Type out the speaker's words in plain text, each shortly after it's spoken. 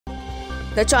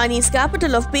The Chinese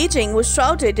capital of Beijing was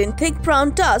shrouded in thick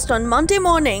brown dust on Monday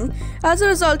morning as a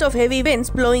result of heavy winds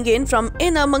blowing in from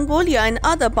Inner Mongolia and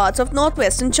other parts of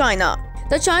northwestern China.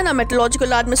 The China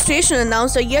Meteorological Administration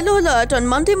announced a yellow alert on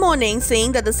Monday morning,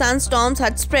 saying that the sandstorms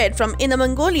had spread from Inner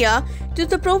Mongolia to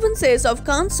the provinces of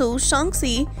Gansu,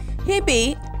 Shanxi,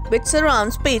 Hebei, which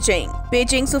surrounds Beijing.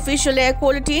 Beijing's official air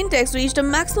quality index reached a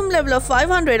maximum level of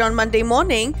 500 on Monday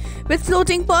morning, with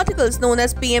floating particles known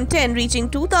as PM10 reaching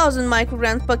 2000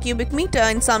 micrograms per cubic meter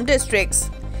in some districts.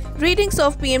 Readings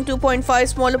of PM2.5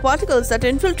 smaller particles that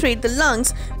infiltrate the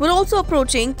lungs were also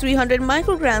approaching 300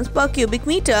 micrograms per cubic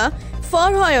meter,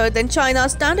 far higher than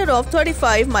China's standard of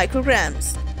 35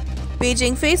 micrograms.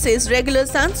 Beijing faces regular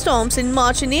sandstorms in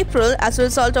March and April as a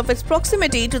result of its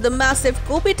proximity to the massive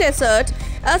Gobi Desert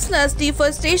as well as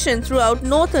deforestation throughout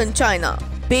northern China.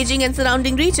 Beijing and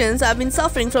surrounding regions have been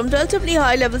suffering from relatively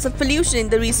high levels of pollution in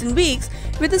the recent weeks,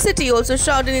 with the city also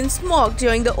shrouded in smog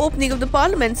during the opening of the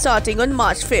parliament starting on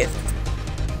March 5th.